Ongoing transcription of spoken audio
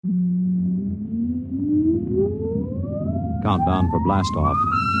Countdown for blast off.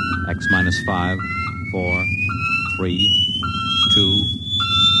 X minus 5, 4, 3, 2,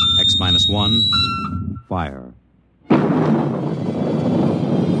 X minus 1, fire.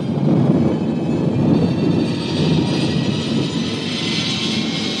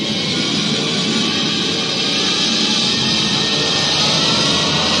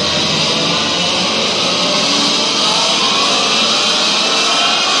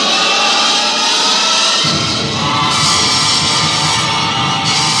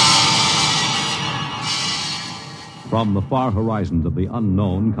 From the far horizons of the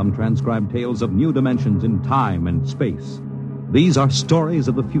unknown come transcribed tales of new dimensions in time and space. These are stories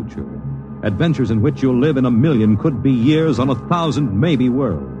of the future, adventures in which you'll live in 1,000,000 could-be years on 1,000 maybe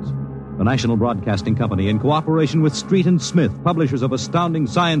worlds. The National Broadcasting Company, in cooperation with Street and Smith, publishers of astounding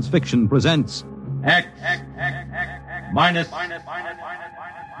science fiction, presents X minus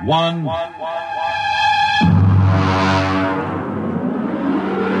 1.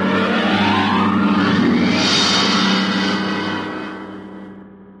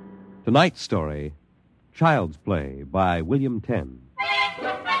 Tonight's story, Child's Play by William Tenn.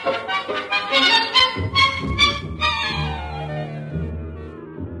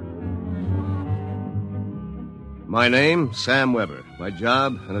 My name, Sam Weber. My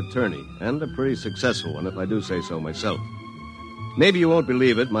job, an attorney, and a pretty successful one, if I do say so myself. Maybe you won't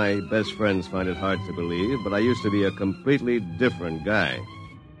believe it, my best friends find it hard to believe, but I used to be a completely different guy.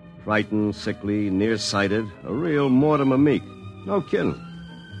 Frightened, sickly, nearsighted, a real Mortimer Meek. No kidding.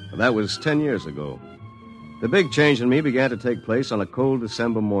 But that was 10 years ago. The big change in me began to take place on a cold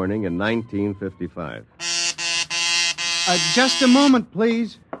December morning in 1955. Just a moment,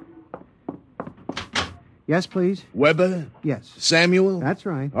 please. Yes, please. Weber? Yes. Samuel? That's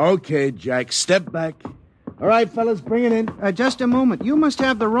right. Okay, Jack, step back. All right, fellas, bring it in. Just a moment. You must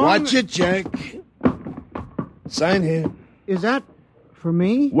have the wrong... Watch it, Jack. Sign here. Is that for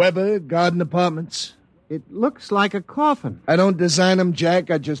me? Weber, Garden Apartments. It looks like a coffin. I don't design them,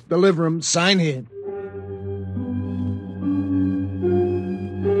 Jack. I just deliver them. Sign here.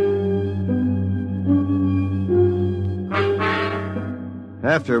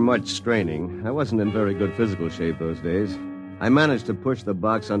 After much straining, I wasn't in very good physical shape those days. I managed to push the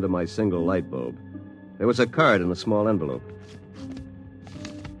box under my single light bulb. There was a card in a small envelope.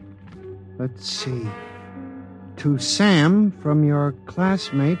 Let's see. To Sam from your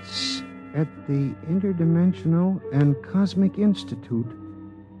classmates at the Interdimensional and Cosmic Institute.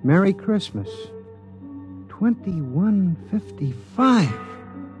 Merry Christmas. 2155.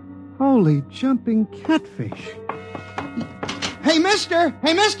 Holy jumping catfish. Hey, mister!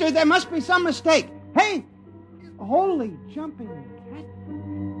 Hey, mister! There must be some mistake. Hey! Holy jumping catfish.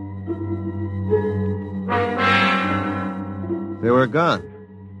 They were gone.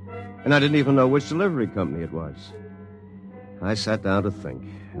 And I didn't even know which delivery company it was. I sat down to think,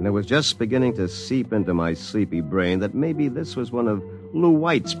 and it was just beginning to seep into my sleepy brain that maybe this was one of Lou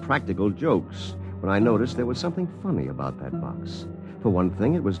White's practical jokes when I noticed there was something funny about that box. For one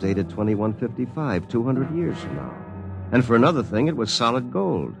thing, it was dated 2155, 200 years from now. And for another thing, it was solid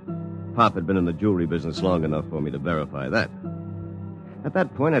gold. Pop had been in the jewelry business long enough for me to verify that. At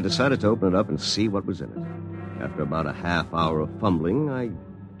that point, I decided to open it up and see what was in it. After about a half hour of fumbling, I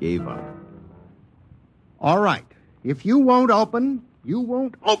gave up. All right. If you won't open, you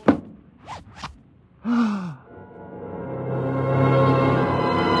won't open.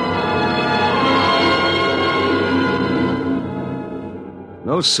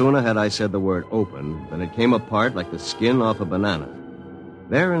 No sooner had I said the word open than it came apart like the skin off a banana.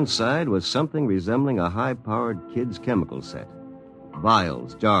 There inside was something resembling a high-powered kid's chemical set.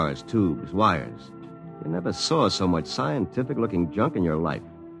 Vials, jars, tubes, wires. You never saw so much scientific-looking junk in your life.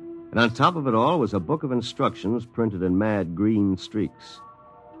 And on top of it all was a book of instructions printed in mad green streaks.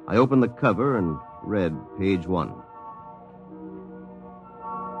 I opened the cover and read page 1.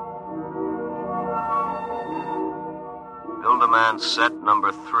 Build-A-Man set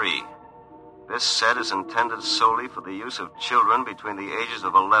number 3. This set is intended solely for the use of children between the ages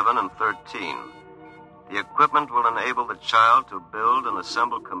of 11 and 13. The equipment will enable the child to build and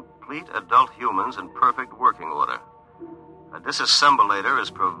assemble complete adult humans in perfect working order. A disassemblator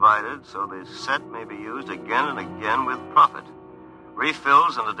is provided so the set may be used again and again with profit.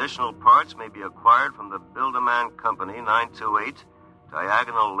 Refills and additional parts may be acquired from the Build-A-Man Company, 928,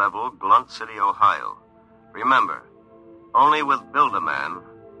 Diagonal Level, Blunt City, Ohio. Remember, only with Build-A-Man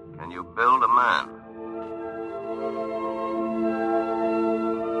can you build a man.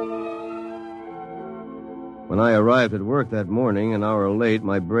 When I arrived at work that morning, an hour late,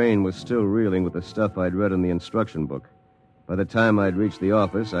 my brain was still reeling with the stuff I'd read in the instruction book. By the time I'd reached the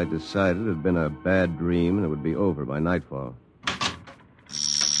office, I decided it had been a bad dream and it would be over by nightfall.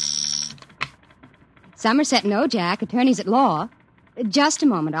 Somerset and Ojak, attorneys at law. Just a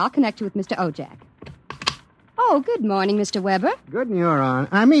moment. I'll connect you with Mr. Ojak. Oh, good morning, Mr. Weber. Good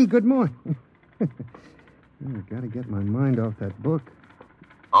morning. I've got to get my mind off that book.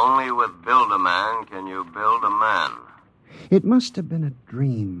 Only with Build-A-Man can you build a man. It must have been a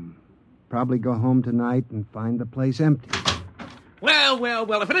dream. Probably go home tonight and find the place empty.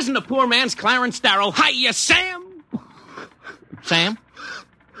 Well, if it isn't a poor man's Clarence Darrow. Hiya, Sam! Sam?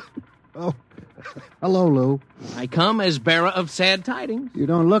 Oh, hello, Lou. I come as bearer of sad tidings. You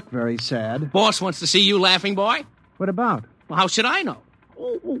don't look very sad. Boss wants to see you, laughing boy. What about? Well, how should I know?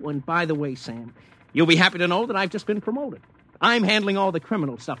 Oh, and by the way, Sam, you'll be happy to know that I've just been promoted. I'm handling all the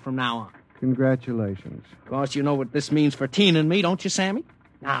criminal stuff from now on. Congratulations. Of course, you know what this means for Tina and me, don't you, Sammy?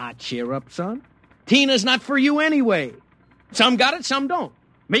 Ah, cheer up, son. Tina's not for you anyway. Some got it, some don't.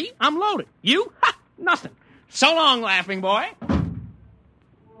 Me, I'm loaded. You? Ha! Nothing. So long, laughing boy.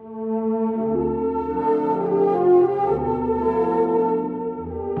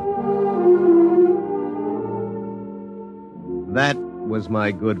 That was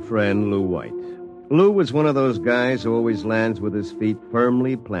my good friend, Lou White. Lou was one of those guys who always lands with his feet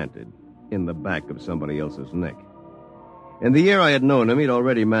firmly planted in the back of somebody else's neck. In the year I had known him, he'd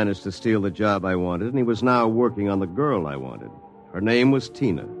already managed to steal the job I wanted, and he was now working on the girl I wanted. Her name was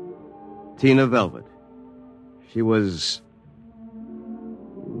Tina. Tina Velvet. She was...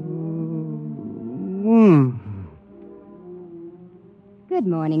 Good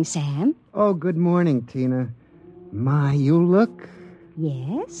morning, Sam. Oh, good morning, Tina. My, you look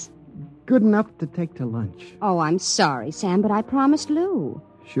Yes? good enough to take to lunch. Oh, I'm sorry, Sam, but I promised Lou.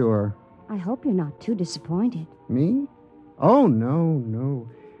 Sure. I hope you're not too disappointed. Me? Oh, no.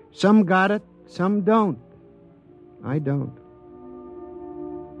 Some got it, some don't. I don't.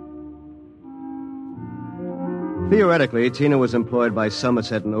 Theoretically, Tina was employed by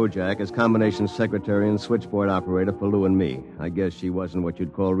Somerset and Ojak as combination secretary and switchboard operator for Lou and me. I guess she wasn't what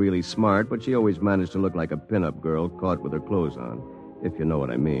you'd call really smart, but she always managed to look like a pin-up girl caught with her clothes on, if you know what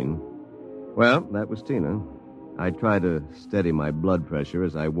I mean. Well, that was Tina. I tried to steady my blood pressure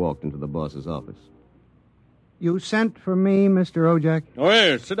as I walked into the boss's office. You sent for me, Mr. Ojak? Oh,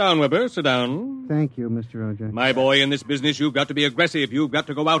 yes. Sit down, Weber. Sit down. Thank you, Mr. Ojak. My boy, in this business, you've got to be aggressive. You've got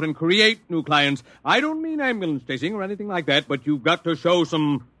to go out and create new clients. I don't mean ambulance chasing or anything like that, but you've got to show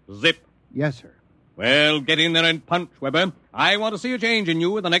some zip. Yes, sir. Well, get in there and punch, Weber. I want to see a change in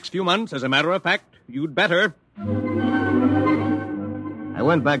you in the next few months. As a matter of fact, you'd better. I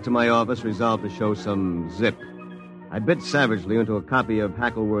went back to my office, resolved to show some zip. I bit savagely into a copy of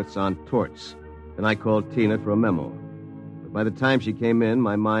Hackleworth's On Torts. Then I called Tina for a memo. But by the time she came in,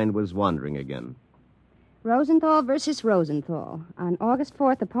 my mind was wandering again. Rosenthal versus Rosenthal. On August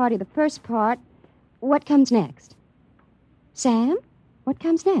 4th, the party, the first part. What comes next? Sam? What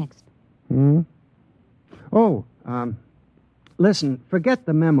comes next? Oh, listen, forget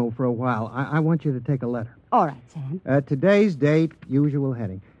the memo for a while. I want you to take a letter. All right, Sam. Today's date, usual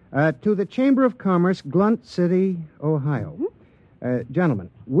heading. To the Chamber of Commerce, Glunt City, Ohio. Gentlemen,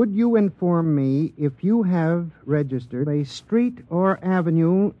 would you inform me if you have registered a street or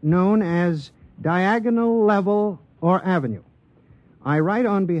avenue known as Diagonal Level or Avenue? I write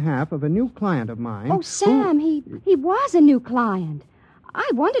on behalf of a new client of mine. Oh, Sam, he was a new client. I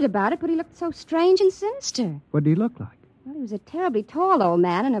wondered about it, but he looked so strange and sinister. What did he look like? Well, he was a terribly tall old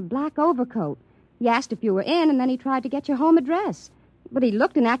man in a black overcoat. He asked if you were in, and then he tried to get your home address. But he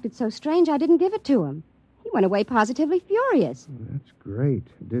looked and acted so strange, I didn't give it to him. He went away positively furious. That's great.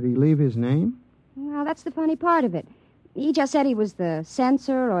 Did he leave his name? Well, that's the funny part of it. He just said he was the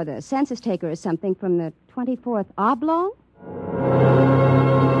censor or the census taker or something from the 24th Oblong.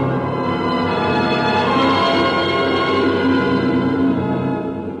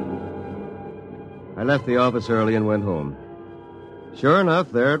 I left the office early and went home. Sure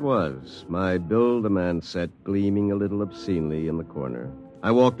enough, there it was, my Build-A-Man set gleaming a little obscenely in the corner. I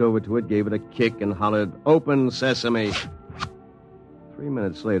walked over to it, gave it a kick, and hollered, "Open sesame!" 3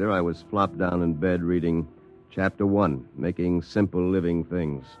 minutes later, I was flopped down in bed reading Chapter 1, Making Simple Living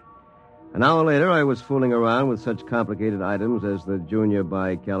Things. An hour later, I was fooling around with such complicated items as the Junior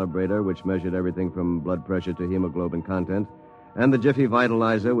Bicalibrator, which measured everything from blood pressure to hemoglobin content, and the Jiffy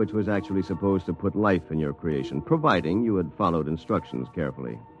Vitalizer, which was actually supposed to put life in your creation, providing you had followed instructions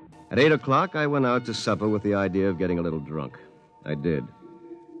carefully. At 8 o'clock, I went out to supper with the idea of getting a little drunk. I did.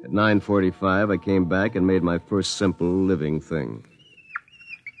 At 9:45, I came back and made my first simple living thing.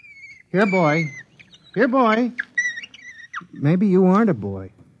 Here, boy. Here, boy. Maybe you aren't a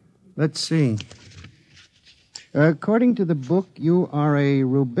boy. Let's see. According to the book, you are a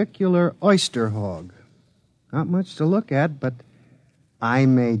rubicular oyster hog. Not much to look at, but I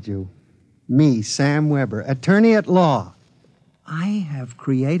made you. Me, Sam Weber, attorney at law. I have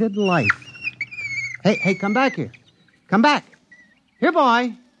created life. Hey, come back here. Come back. Here,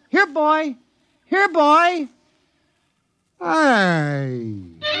 boy. Here, boy. Here, boy. Hey.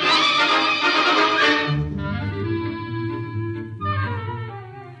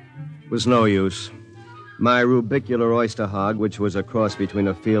 It was no use. My rubicular oyster hog, which was a cross between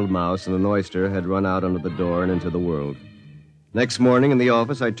a field mouse and an oyster, had run out under the door and into the world. Next morning in the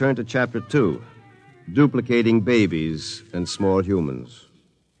office, I turned to Chapter 2, duplicating babies and small humans.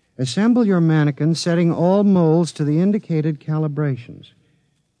 Assemble your mannequin, setting all molds to the indicated calibrations.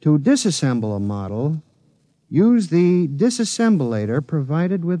 To disassemble a model, use the disassemblator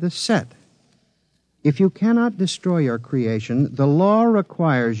provided with the set. If you cannot destroy your creation, the law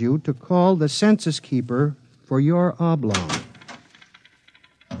requires you to call the census keeper for your oblong.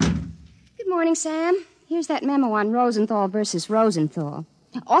 Good morning, Sam. Here's that memo on Rosenthal versus Rosenthal.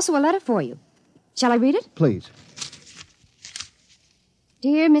 Also a letter for you. Shall I read it? Please.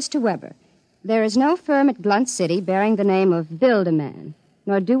 Dear Mr. Weber, there is no firm at Glunt City bearing the name of Build-A-Man,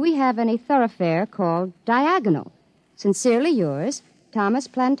 nor do we have any thoroughfare called Diagonal. Sincerely yours, Thomas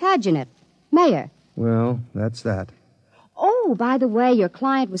Plantagenet, Mayor. Well, that's that. Oh, by the way, your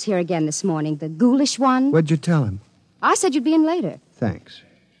client was here again this morning, the ghoulish one. What'd you tell him? I said you'd be in later. Thanks.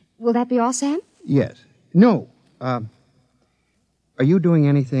 Will that be all, Sam? Yes. No. Are you doing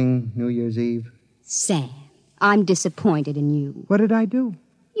anything New Year's Eve? Sam, I'm disappointed in you. What did I do?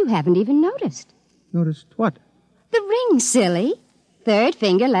 You haven't even noticed. Noticed what? The ring, silly. Third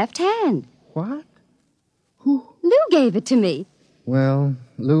finger, left hand. What? Who? Lou gave it to me. Well,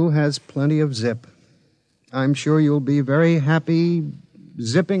 Lou has plenty of zip. I'm sure you'll be very happy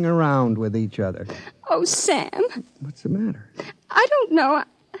zipping around with each other. Oh, Sam. What's the matter? I don't know.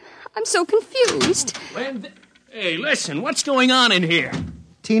 I'm so confused. Hey, listen, what's going on in here?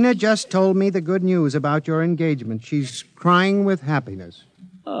 Tina just told me the good news about your engagement. She's crying with happiness.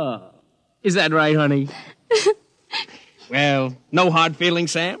 Is that right, honey? Well, no hard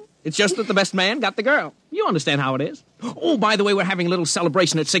feelings, Sam. It's just that the best man got the girl. You understand how it is. Oh, by the way, we're having a little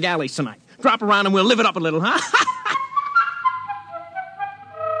celebration at Segali's tonight. Drop around and we'll live it up a little, huh?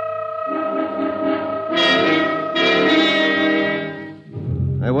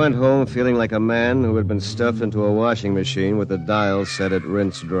 I went home feeling like a man who had been stuffed into a washing machine with the dial set at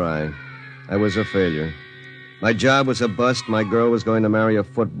rinse dry. I was a failure. My job was a bust. My girl was going to marry a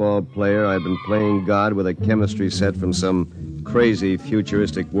football player. I'd been playing God with a chemistry set from some crazy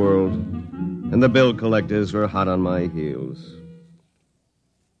futuristic world. And the bill collectors were hot on my heels.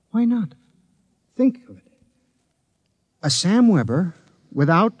 Why not? Think of it. A Sam Weber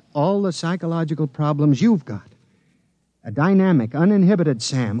without all the psychological problems you've got. A dynamic, uninhibited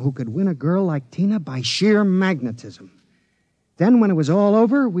Sam who could win a girl like Tina by sheer magnetism. Then when it was all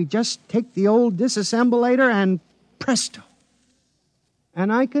over, we just take the old disassemblator and presto.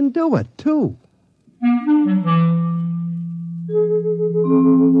 And I can do it, too.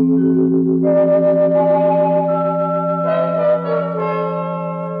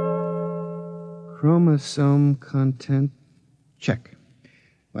 Chromosome content check.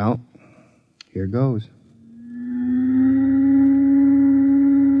 Well, here goes.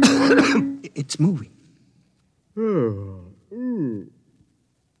 It's moving.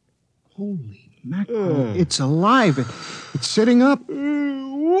 Holy mackerel. It's alive. It's sitting up.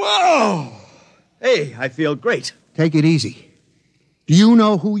 Whoa! Hey, I feel great. Take it easy. Do you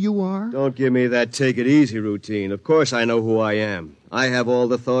know who you are? Don't give me that take it easy routine. Of course I know who I am. I have all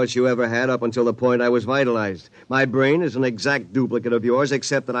the thoughts you ever had up until the point I was vitalized. My brain is an exact duplicate of yours,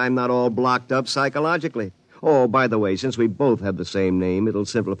 except that I'm not all blocked up psychologically. Oh, by the way, since we both have the same name, it'll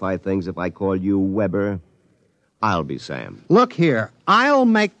simplify things if I call you Weber. I'll be Sam. Look here. I'll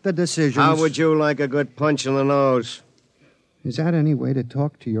make the decisions. How would you like a good punch in the nose? Is that any way to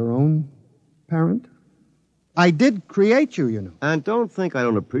talk to your own parent? I did create you, you know. And don't think I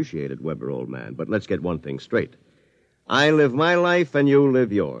don't appreciate it, Weber, old man. But let's get one thing straight. I live my life and you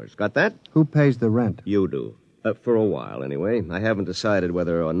live yours. Got that? Who pays the rent? You do. For a while, anyway. I haven't decided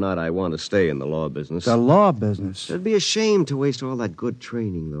whether or not I want to stay in the law business. The law business? It'd be a shame to waste all that good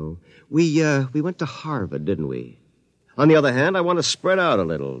training, though. We went to Harvard, didn't we? On the other hand, I want to spread out a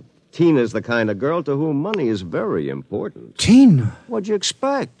little. Tina's the kind of girl to whom money is very important. Tina? What'd you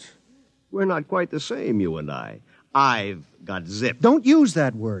expect? We're not quite the same, you and I. I've got zip. Don't use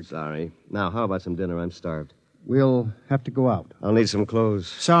that word. Sorry. Now, how about some dinner? I'm starved. We'll have to go out. I'll need some clothes.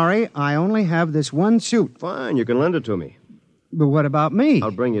 Sorry, I only have this one suit. Fine, you can lend it to me. But what about me? I'll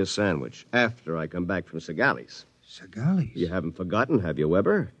bring you a sandwich after I come back from Segali's. Segali's? You haven't forgotten, have you,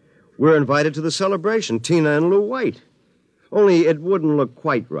 Weber? We're invited to the celebration, Tina and Lou White. Only it wouldn't look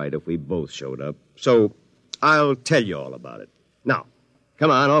quite right if we both showed up. So I'll tell you all about it. Now,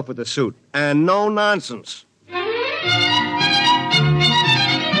 come on, off with the suit. And no nonsense.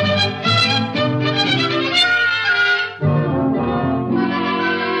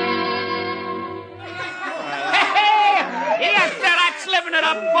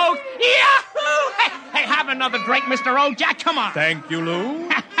 Folks. Yahoo! Hey, have another drink, Mr. Ojack. Come on. Thank you, Lou.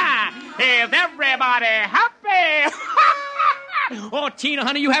 Is everybody happy? Oh, Tina,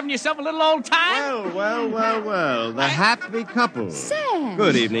 honey, you having yourself a little old time? Well. The happy couple. Sam.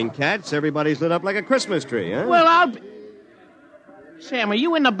 Good evening, cats. Everybody's lit up like a Christmas tree, huh? Well, I'll be... Sam, are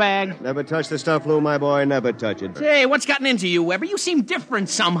you in the bag? Never touch the stuff, Lou, my boy. Never touch it. Hey, what's gotten into you, Weber? You seem different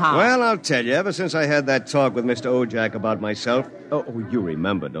somehow. Well, I'll tell you. Ever since I had that talk with Mr. Ojack about myself... Oh, you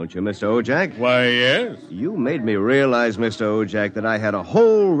remember, don't you, Mr. Ojack? Why, yes. You made me realize, Mr. Ojack, that I had a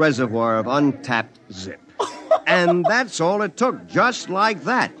whole reservoir of untapped zip. And that's all it took, just like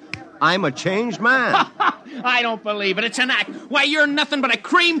that. I'm a changed man. I don't believe it. It's an act. Why, you're nothing but a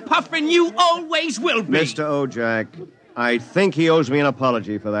cream puff, and you always will be. Mr. Ojack, I think he owes me an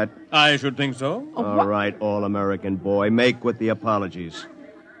apology for that. I should think so. All right, all-American boy, make with the apologies.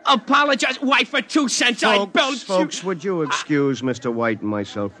 Apologize? Why, for 2 cents I belch you... Folks, would you excuse Mr. White and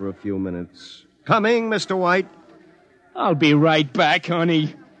myself for a few minutes? Coming, Mr. White. I'll be right back,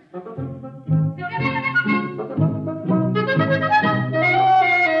 honey.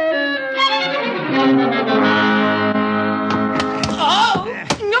 Oh,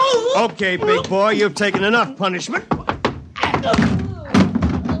 no! Okay, big boy, you've taken enough punishment. Sam,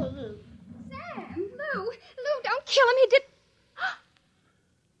 Lou, don't kill him. He did...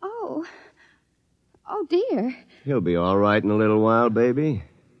 Oh, dear. He'll be all right in a little while, baby.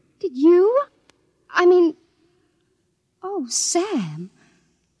 Did you? I mean... Oh, Sam.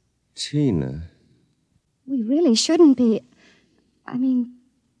 Tina. We really shouldn't be...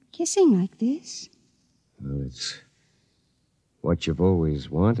 kissing like this. Well, it's what you've always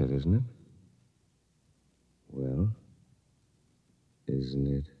wanted, isn't it? Well, isn't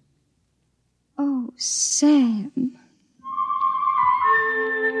it? Oh, Sam.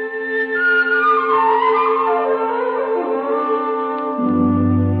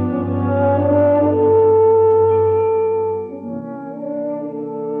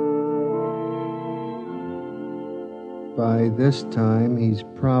 By this time, he's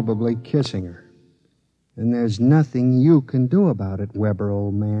probably kissing her. And there's nothing you can do about it, Weber,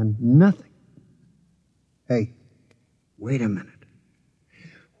 old man. Nothing. Hey, wait a minute.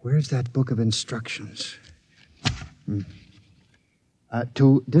 Where's that book of instructions?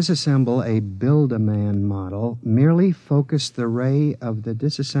 To disassemble a Build-A-Man model, merely focus the ray of the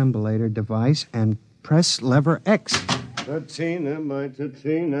disassemblator device and press lever X. Tina, my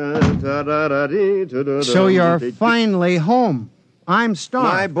Tina. So you're finally home. I'm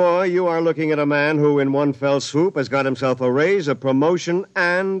starved. My boy, you are looking at a man who, in one fell swoop, has got himself a raise, a promotion,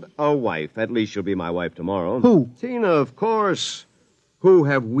 and a wife. At least she'll be my wife tomorrow. Who? Tina, of course. Who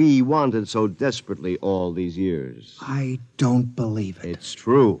have we wanted so desperately all these years? I don't believe it. It's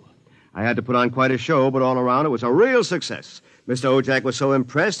true. I had to put on quite a show, but all around it was a real success. Mr. Ojack was so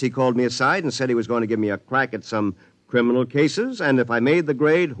impressed, he called me aside and said he was going to give me a crack at some criminal cases, and if I made the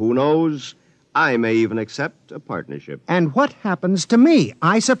grade, who knows, I may even accept a partnership. And what happens to me?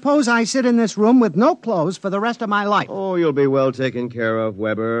 I suppose I sit in this room with no clothes for the rest of my life. Oh, you'll be well taken care of,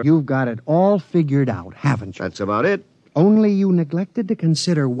 Weber. You've got it all figured out, haven't you? That's about it. Only you neglected to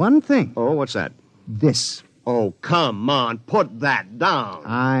consider one thing. Oh, what's that? This. Oh, come on, put that down.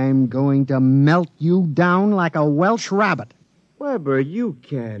 I'm going to melt you down like a Welsh rabbit. Weber, you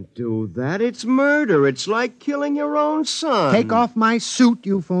can't do that. It's murder. It's like killing your own son. Take off my suit,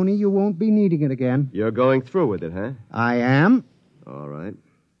 you phony. You won't be needing it again. You're going through with it, huh? I am. All right.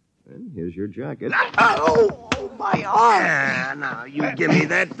 Then here's your jacket. Oh, my arm. Now, you give me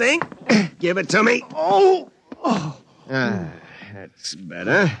that thing. Give it to me. That's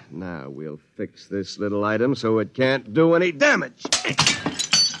better. Now we'll fix this little item so it can't do any damage.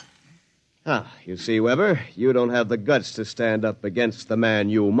 You see, Weber, you don't have the guts to stand up against the man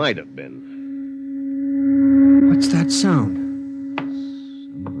you might have been. What's that sound?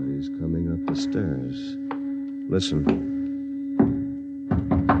 Somebody's coming up the stairs. Listen.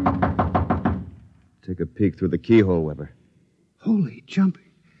 Take a peek through the keyhole, Weber. Holy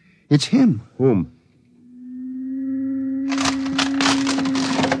jumping. It's him. Whom?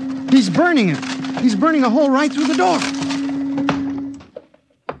 He's burning it. He's burning a hole right through the door.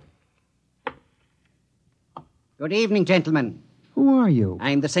 Good evening, gentlemen. Who are you?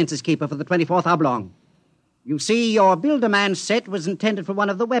 I'm the census keeper for the 24th Oblong. You see, your Build-A-Man set was intended for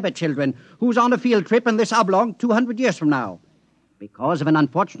one of the Weber children who's on a field trip in this Oblong 200 years from now. Because of an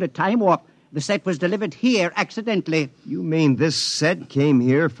unfortunate time warp, the set was delivered here accidentally. You mean this set came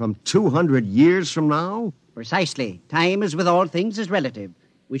here from 200 years from now? Precisely. Time, as with all things, is relative.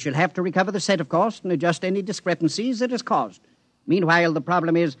 We shall have to recover the set, of course, and adjust any discrepancies it has caused. Meanwhile, the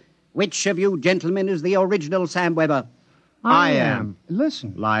problem is, which of you gentlemen is the original Sam Weber? I am.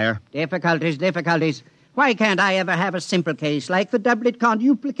 Listen. Liar. Difficulties. Why can't I ever have a simple case like the doublet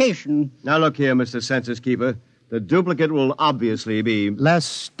conduplication? Now look here, Mr. Census Keeper. The duplicate will obviously be... less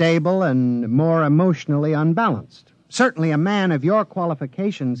stable and more emotionally unbalanced. Certainly a man of your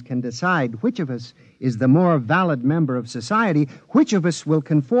qualifications can decide which of us is the more valid member of society, which of us will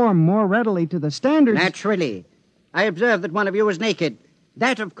conform more readily to the standards... Naturally. I observe that one of you is naked.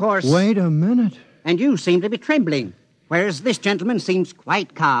 That, of course... Wait a minute. And you seem to be trembling, whereas this gentleman seems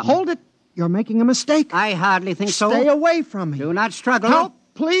quite calm. Hold it. You're making a mistake. I hardly think so. Stay away from me. Do not struggle. Help,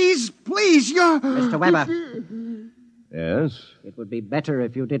 please, you're... Mr. Weber. Yes? It would be better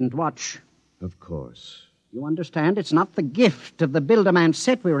if you didn't watch. Of course. You understand, it's not the gift of the Build-A-Man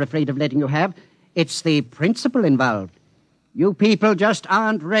set we're afraid of letting you have. It's the principle involved. You people just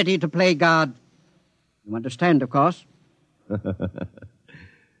aren't ready to play God. You understand, of course?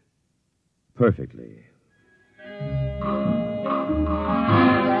 Perfectly.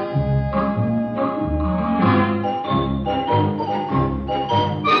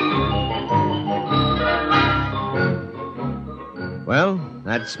 Well,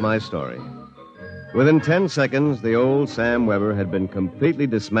 that's my story. Within 10 seconds, the old Sam Weber had been completely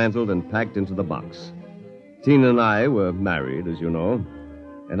dismantled and packed into the box. Tina and I were married, as you know,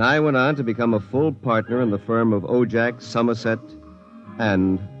 and I went on to become a full partner in the firm of Ojak, Somerset,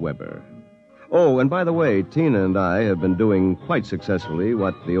 and Weber. Oh, and by the way, Tina and I have been doing quite successfully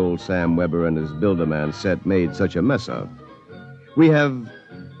what the old Sam Weber and his Build-A-Man set made such a mess of. We have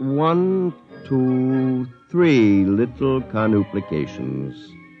 1, 2, 3 little carnuplications.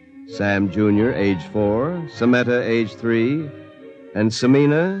 Sam Jr., age 4, Samantha, age 3, and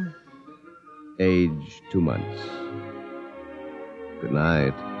Samina, age 2 months. Good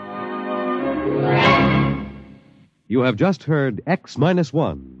night. You have just heard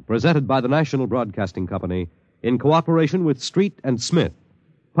X-1, presented by the National Broadcasting Company in cooperation with Street and Smith,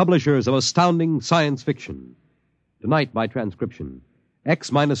 publishers of astounding science fiction. Tonight, by transcription,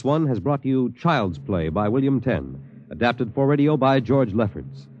 X-1 has brought you Child's Play by William Tenn, adapted for radio by George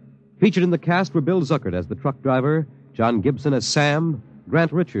Lefferts. Featured in the cast were Bill Zuckert as the truck driver, John Gibson as Sam,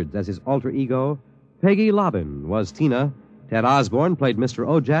 Grant Richards as his alter ego, Peggy Lobbin was Tina, Ted Osborne played Mr.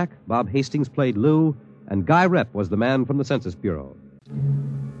 Ojak, Bob Hastings played Lou, and Guy Rep was the man from the Census Bureau.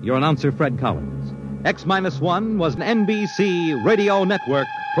 Your announcer, Fred Collins. X-1 was an NBC Radio Network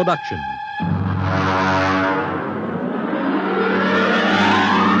production.